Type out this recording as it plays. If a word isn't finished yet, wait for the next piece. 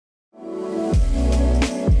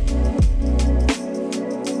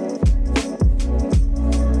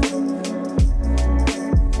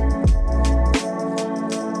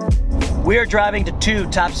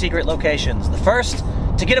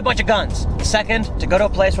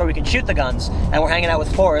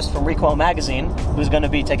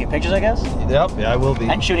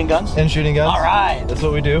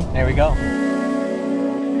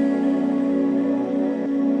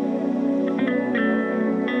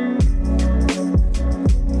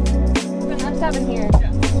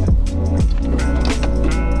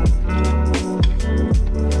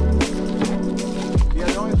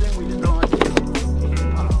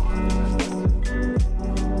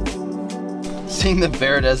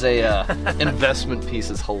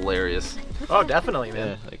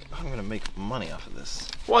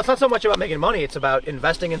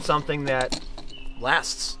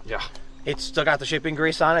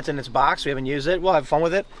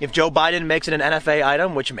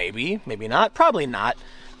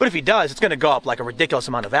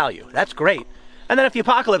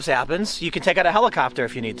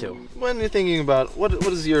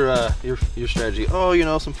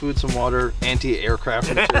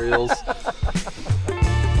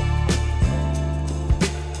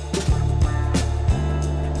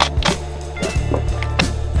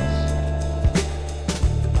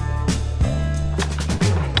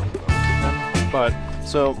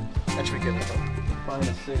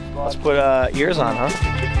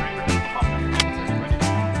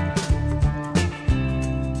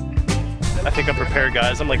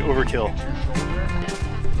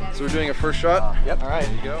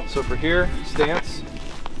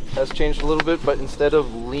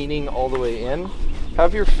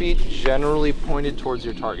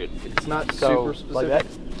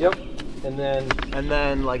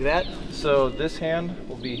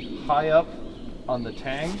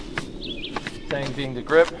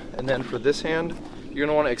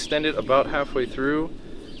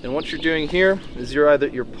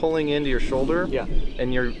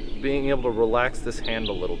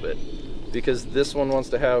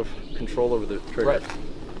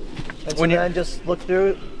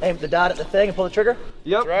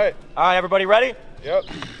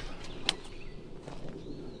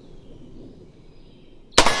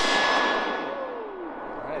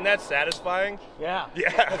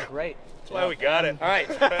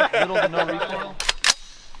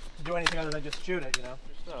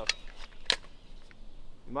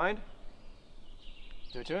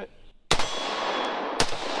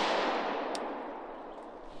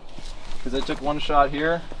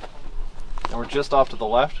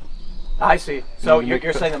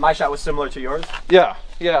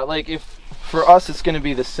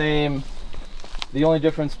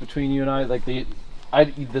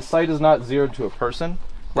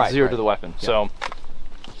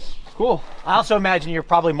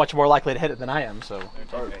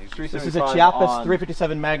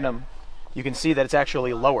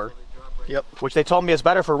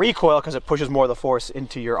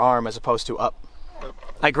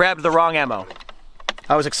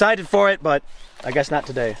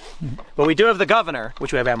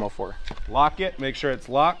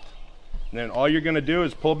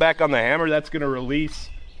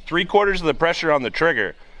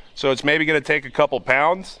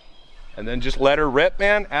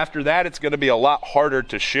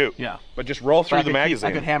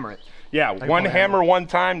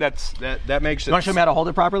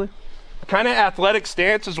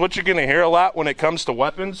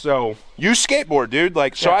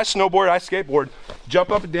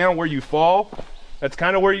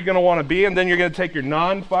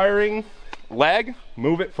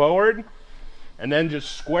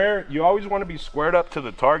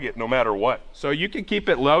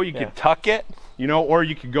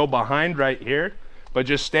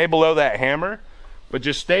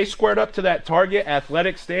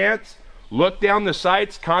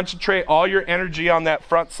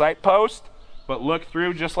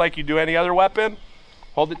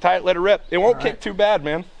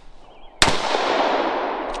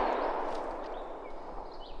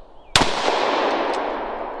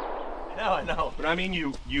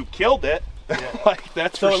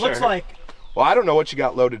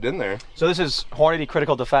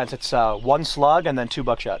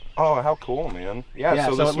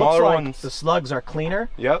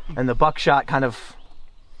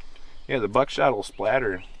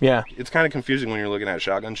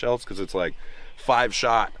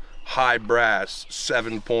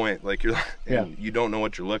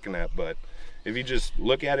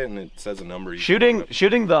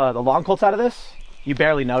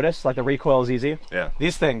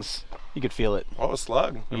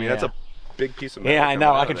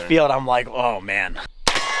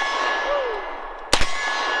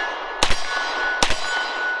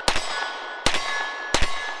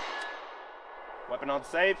on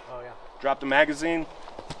safe. Oh, yeah. Drop the magazine.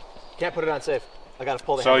 Can't put it on safe. I gotta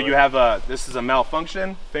pull the So handle you in. have this is a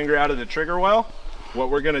malfunction, finger out of the trigger well. What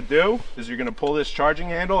we're gonna do is you're gonna pull this charging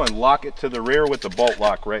handle and lock it to the rear with the bolt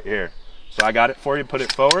lock right here. So I got it for you, put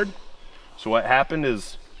it forward. So what happened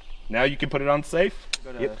is now you can put it on safe.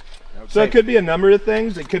 Yep. So it could be a number of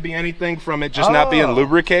things. It could be anything from it just not being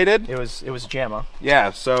lubricated. It was JAMA.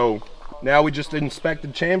 Yeah, so now we just inspect the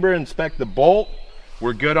chamber, inspect the bolt.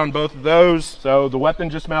 We're good on both of those. So the weapon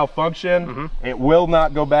just malfunctioned. It will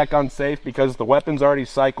not go back on safe because the weapon's already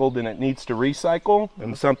cycled and it needs to recycle,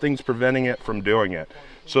 and something's preventing it from doing it.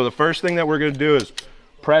 So the first thing that we're gonna do is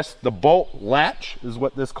press the bolt latch, is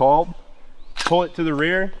what this called. Pull it to the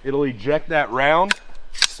rear, it'll eject that round.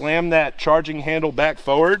 Slam that charging handle back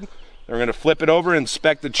forward. We're gonna flip it over,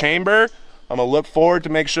 inspect the chamber. I'm gonna look forward to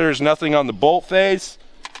make sure there's nothing on the bolt face.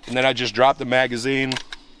 And then I just drop the magazine,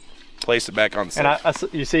 place it back on safe. And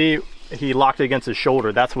you see, he locked it against his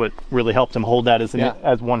shoulder. That's what really helped him hold that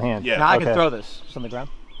as one hand. Yeah. Now I can throw this. It's on the ground.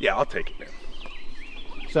 Yeah, I'll take it there.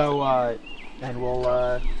 So, and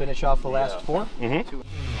we'll finish off the last four.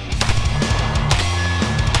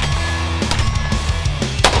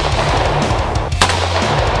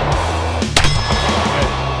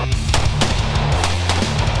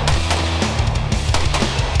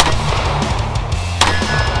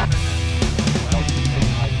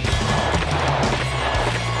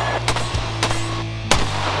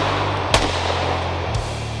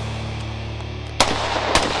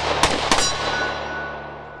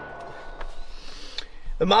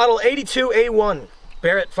 The Model 82A1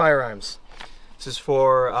 Barret firearms. This is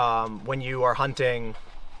for when you are hunting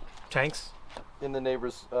tanks In the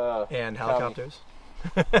neighbor's and helicopters.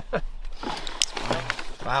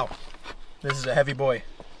 Wow, this is a heavy boy.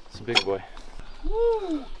 It's a big boy.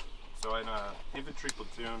 So in infantry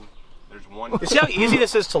platoon, there's one. You see how easy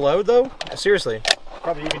this is to load, though? Seriously.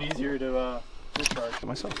 Probably even easier to discharge.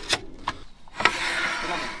 Myself.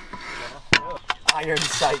 Iron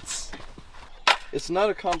sights. It's not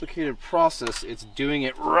a complicated process, it's doing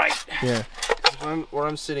it right. Yeah. Where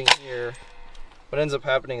I'm sitting here, what ends up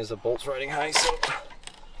happening is the bolt's riding high, so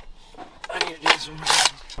I need to do some.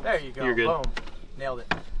 There you go. You're good. Boom. Nailed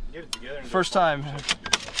it. Get it together. First time.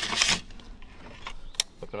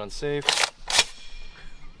 Put it on safe.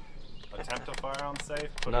 Attempt to fire on safe.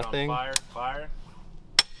 Put Nothing. it on fire. Fire.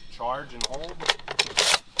 Charge and hold.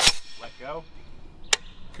 Let go.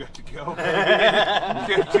 Good to go,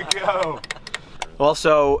 baby. Good to go. Well,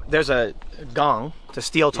 so there's a gong. It's a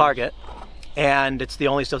steel target, and it's the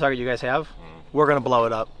only steel target you guys have. We're gonna blow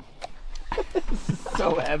it up. This is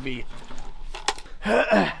so heavy.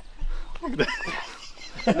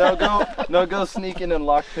 No, go sneak in and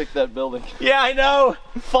lockpick that building. Yeah, I know.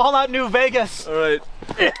 Fallout New Vegas. All right.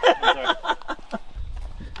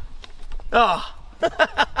 Oh,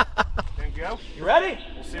 Then go. you ready?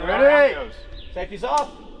 We'll see where that round goes. Safety's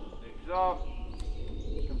off. Safety's off.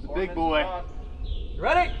 Comes the big boy. You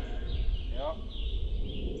ready? Yep.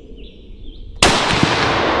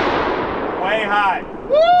 Way high.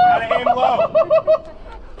 Gotta aim low.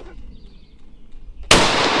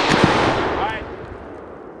 Alright.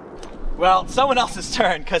 Well, someone else's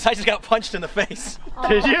turn, because I just got punched in the face.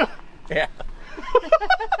 Did you? Yeah.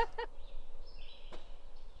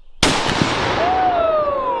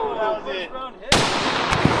 That was it.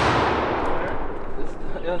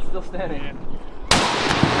 Yeah, it's still standing.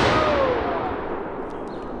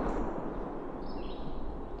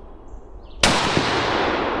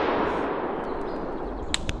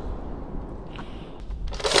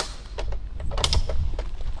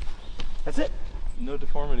 That's it. No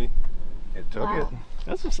deformity. It took it.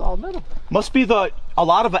 That's a solid metal. Must be a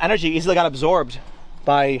lot of energy easily got absorbed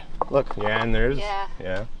by, look. Yeah, and there's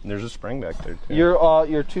Yeah. there's a spring back there too.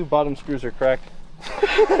 Your two bottom screws are cracked.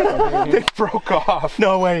 They broke off.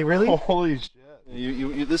 No way, really? Holy shit.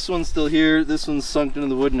 You this one's still here. This one's sunk into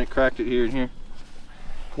the wood and it cracked it here and here.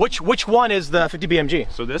 Which one is the 50 BMG?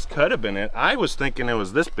 So this could have been it. I was thinking it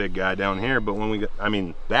was this big guy down here, but when we got, I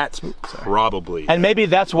mean, that's probably. And maybe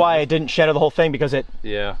that's why it didn't shatter the whole thing, because a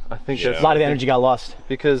Yeah, I think Yeah. that's lot of the energy got lost.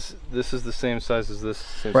 because this is the same size as this.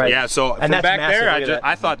 Same Right. Yeah, so And from that's back massive, there, look at that.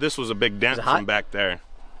 I thought this was a big dent it hot? from back there.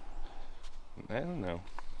 I don't know.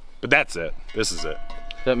 But that's it. This is it. Size.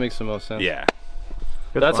 That makes the most sense. Yeah.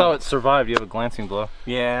 That's how it survived. You have a glancing blow.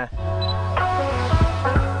 Yeah.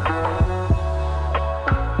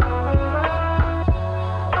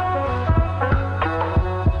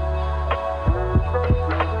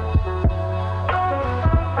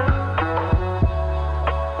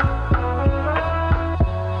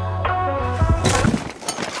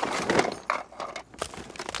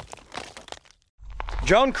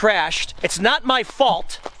 drone crashed. It's not my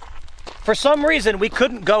fault. For some reason, we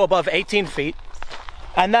couldn't go above 18 feet.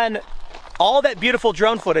 And then all that beautiful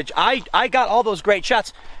drone footage, I got all those great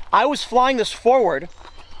shots. I was flying this forward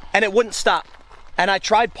and it wouldn't stop. And I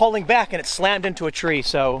tried pulling back and it slammed into a tree,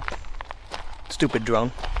 so stupid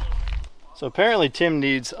drone. So apparently Tim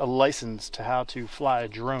needs a license to how to fly a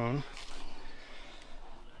drone.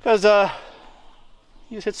 Because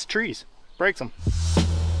he just hits the trees, breaks them.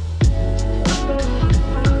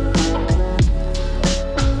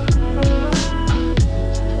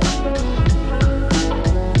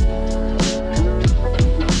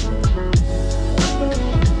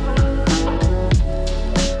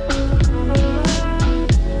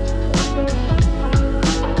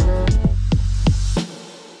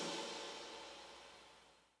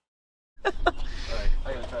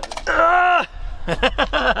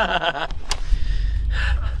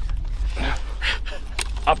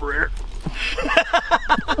 Operator.